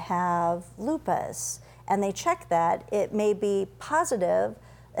might have lupus, and they check that, it may be positive,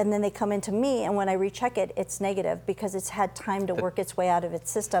 and then they come into me, and when I recheck it, it's negative because it's had time to work its way out of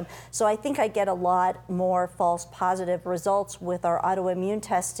its system. So I think I get a lot more false positive results with our autoimmune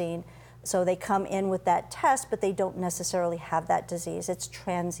testing. So they come in with that test, but they don't necessarily have that disease. It's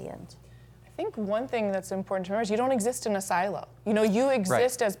transient. I think one thing that's important to remember is you don't exist in a silo. You know, you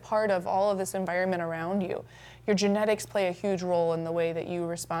exist as part of all of this environment around you. Your genetics play a huge role in the way that you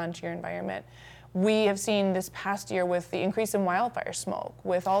respond to your environment. We have seen this past year with the increase in wildfire smoke,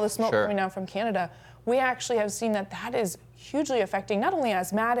 with all the smoke coming down from Canada, we actually have seen that that is hugely affecting not only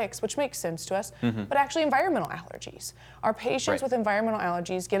asthmatics, which makes sense to us, but actually environmental allergies. Our patients with environmental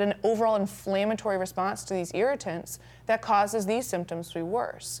allergies get an overall inflammatory response to these irritants that causes these symptoms to be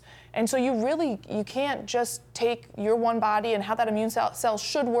worse. And so you can't just take your one body and how that immune cell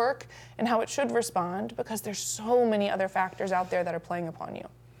should work and how it should respond, because there's so many other factors out there that are playing upon you.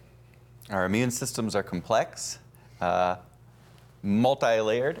 Our immune systems are complex,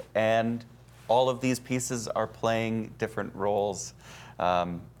 multi-layered, and all of these pieces are playing different roles. I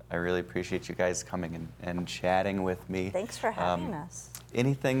really appreciate you guys coming and chatting with me. Thanks for having us.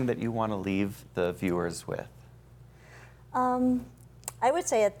 Anything that you want to leave the viewers with? I would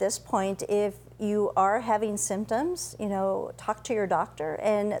say at this point, if you are having symptoms, talk to your doctor.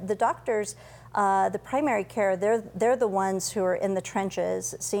 And the doctors, the primary care, they're the ones who are in the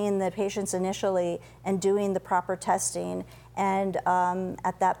trenches, seeing the patients initially and doing the proper testing. And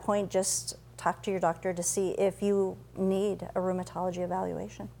at that point, just talk to your doctor to see if you need a rheumatology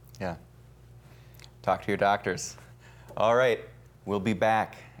evaluation. Yeah. Talk to your doctors. All right, we'll be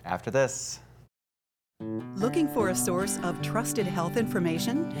back after this. Looking for a source of trusted health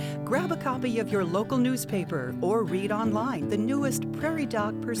information? Grab a copy of your local newspaper or read online the newest Prairie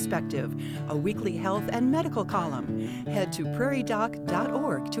Doc Perspective, a weekly health and medical column. Head to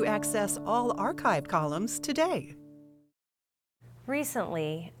prairiedoc.org to access all archive columns today.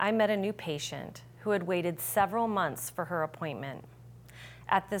 Recently, I met a new patient who had waited several months for her appointment.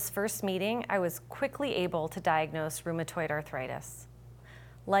 At this first meeting, I was quickly able to diagnose rheumatoid arthritis.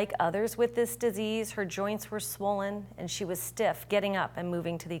 Like others with this disease, her joints were swollen and she was stiff getting up and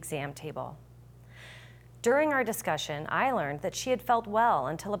moving to the exam table. During our discussion, I learned that she had felt well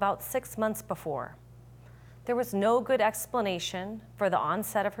until about 6 months before. There was no good explanation for the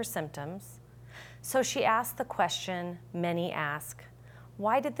onset of her symptoms, so she asked the question many ask: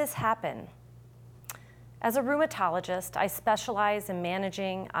 why did this happen? As a rheumatologist, I specialize in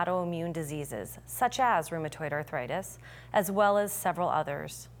managing autoimmune diseases, such as rheumatoid arthritis, as well as several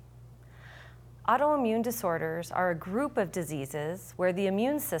others. Autoimmune disorders are a group of diseases where the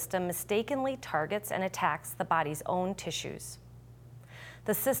immune system mistakenly targets and attacks the body's own tissues.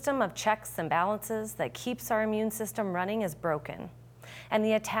 The system of checks and balances that keeps our immune system running is broken, and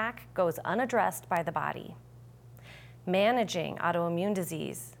the attack goes unaddressed by the body. Managing autoimmune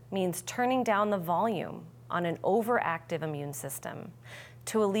disease means turning down the volume on an overactive immune system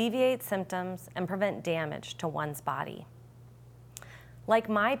to alleviate symptoms and prevent damage to one's body. Like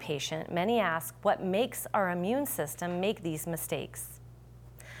my patient, many ask what makes our immune system make these mistakes.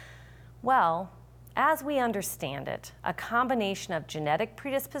 Well, as we understand it, a combination of genetic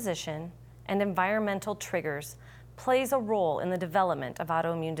predisposition and environmental triggers plays a role in the development of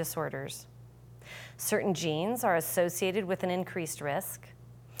autoimmune disorders. Certain genes are associated with an increased risk.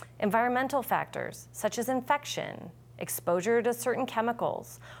 Environmental factors, such as infection, exposure to certain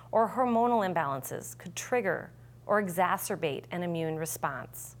chemicals, or hormonal imbalances could trigger or exacerbate an immune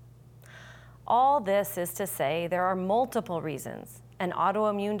response. All this is to say there are multiple reasons an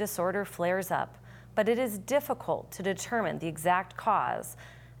autoimmune disorder flares up, but it is difficult to determine the exact cause,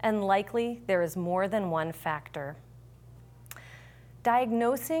 and likely there is more than one factor.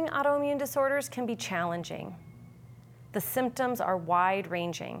 Diagnosing autoimmune disorders can be challenging. The symptoms are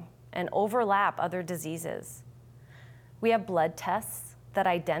wide-ranging, and overlap other diseases. We have blood tests that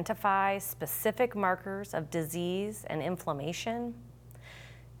identify specific markers of disease and inflammation.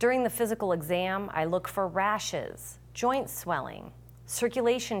 During the physical exam, I look for rashes, joint swelling,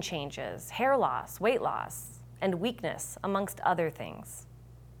 circulation changes, hair loss, weight loss, and weakness, amongst other things.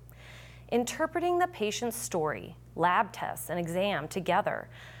 Interpreting the patient's story, lab tests, and exam together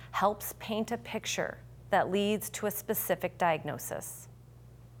helps paint a picture that leads to a specific diagnosis.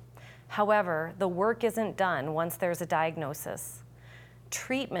 However, the work isn't done once there's a diagnosis.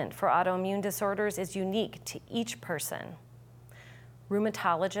 Treatment for autoimmune disorders is unique to each person.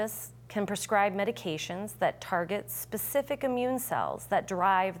 Rheumatologists can prescribe medications that target specific immune cells that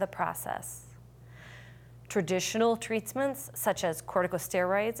drive the process. Traditional treatments, such as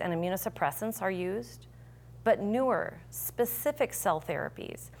corticosteroids and immunosuppressants, are used, but newer, specific cell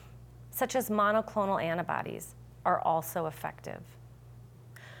therapies, such as monoclonal antibodies, are also effective.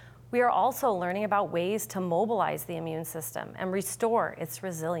 We are also learning about ways to mobilize the immune system and restore its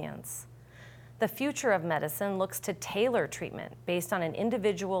resilience. The future of medicine looks to tailor treatment based on an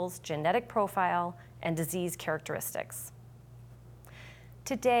individual's genetic profile and disease characteristics.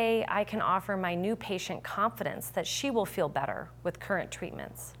 Today, I can offer my new patient confidence that she will feel better with current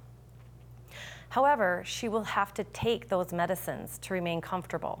treatments. However, she will have to take those medicines to remain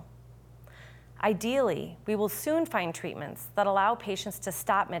comfortable. Ideally, we will soon find treatments that allow patients to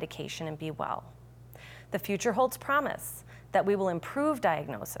stop medication and be well. The future holds promise that we will improve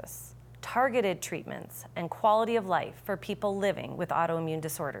diagnosis, targeted treatments, and quality of life for people living with autoimmune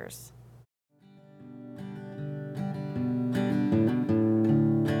disorders.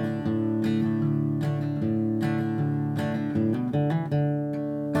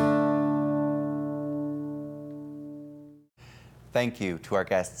 Thank you to our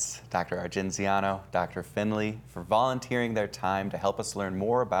guests, Dr. Argenziano, Dr. Finley, for volunteering their time to help us learn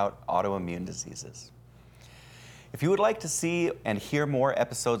more about autoimmune diseases. If you would like to see and hear more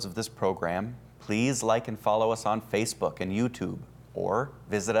episodes of this program, please like and follow us on Facebook and YouTube, or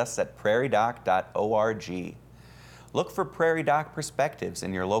visit us at prairiedoc.org. Look for Prairie Doc Perspectives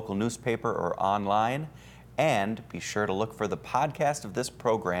in your local newspaper or online, and be sure to look for the podcast of this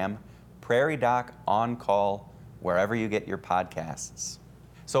program, Prairie Doc On Call, wherever you get your podcasts.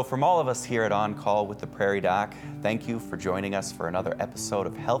 So from all of us here at On Call with the Prairie Doc, thank you for joining us for another episode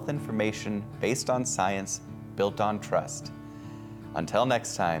of health information based on science, built on trust. Until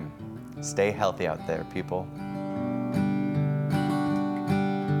next time, stay healthy out there, people.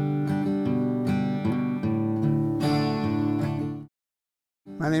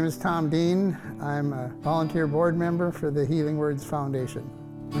 My name is Tom Dean. I'm a volunteer board member for the Healing Words Foundation.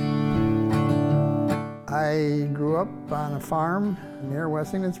 I grew up on a farm near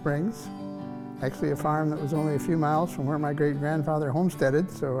Wessington Springs, actually a farm that was only a few miles from where my great-grandfather homesteaded,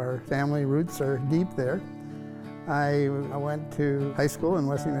 so our family roots are deep there. I went to high school in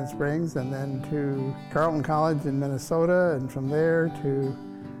Wessington Springs and then to Carleton College in Minnesota, and from there to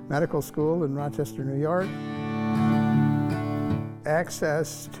medical school in Rochester, New York.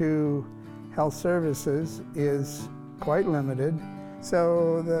 Access to health services is quite limited.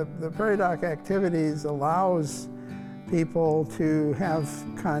 So the Prairie Doc activities allows people to have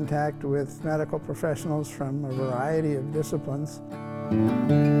contact with medical professionals from a variety of disciplines.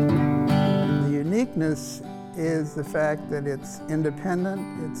 The uniqueness is the fact that it's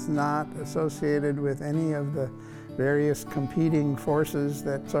independent. It's not associated with any of the various competing forces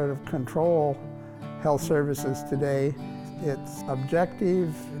that sort of control health services today. It's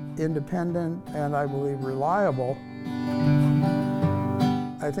objective, independent, and I believe reliable.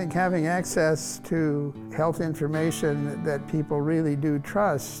 I think having access to health information that people really do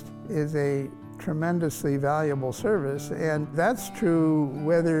trust is a tremendously valuable service, and that's true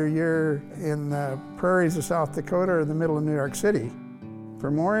whether you're in the prairies of South Dakota or the middle of New York City. For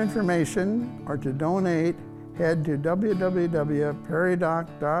more information or to donate, head to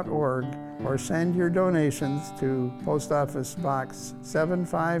www.prairiedoc.org or send your donations to Post Office Box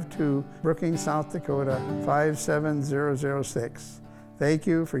 752, Brookings, South Dakota 57006. Thank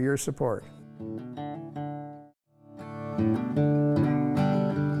you for your support.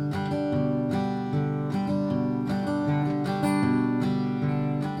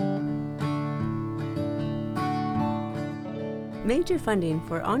 Major funding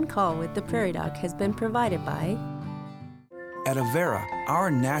for On Call with the Prairie Doc has been provided by At Avera,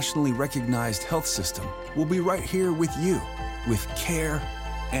 our nationally recognized health system will be right here with you, with care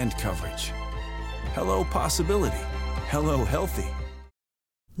and coverage. Hello, possibility. Hello, healthy.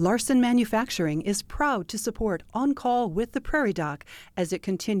 Larson Manufacturing is proud to support On Call with the Prairie Doc as it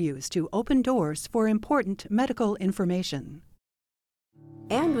continues to open doors for important medical information.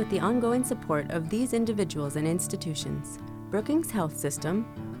 and with the ongoing support of these individuals and institutions: Brookings Health System,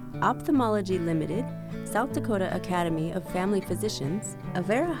 Ophthalmology Limited, South Dakota Academy of Family Physicians,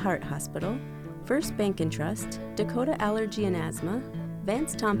 Avera Heart Hospital, First Bank and Trust, Dakota Allergy and Asthma,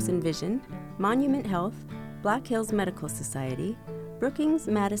 Vance Thompson Vision, Monument Health, Black Hills Medical Society, Brookings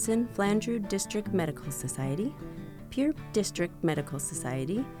Madison Flandreau District Medical Society, Pierre District Medical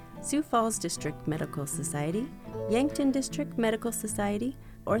Society, Sioux Falls District Medical Society, Yankton District Medical Society,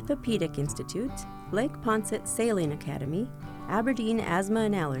 Orthopedic Institute, Lake Poncet Sailing Academy, Aberdeen Asthma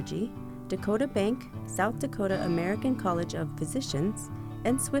and Allergy, Dakota Bank, South Dakota American College of Physicians,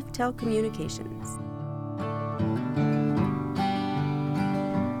 and Swiftel Communications.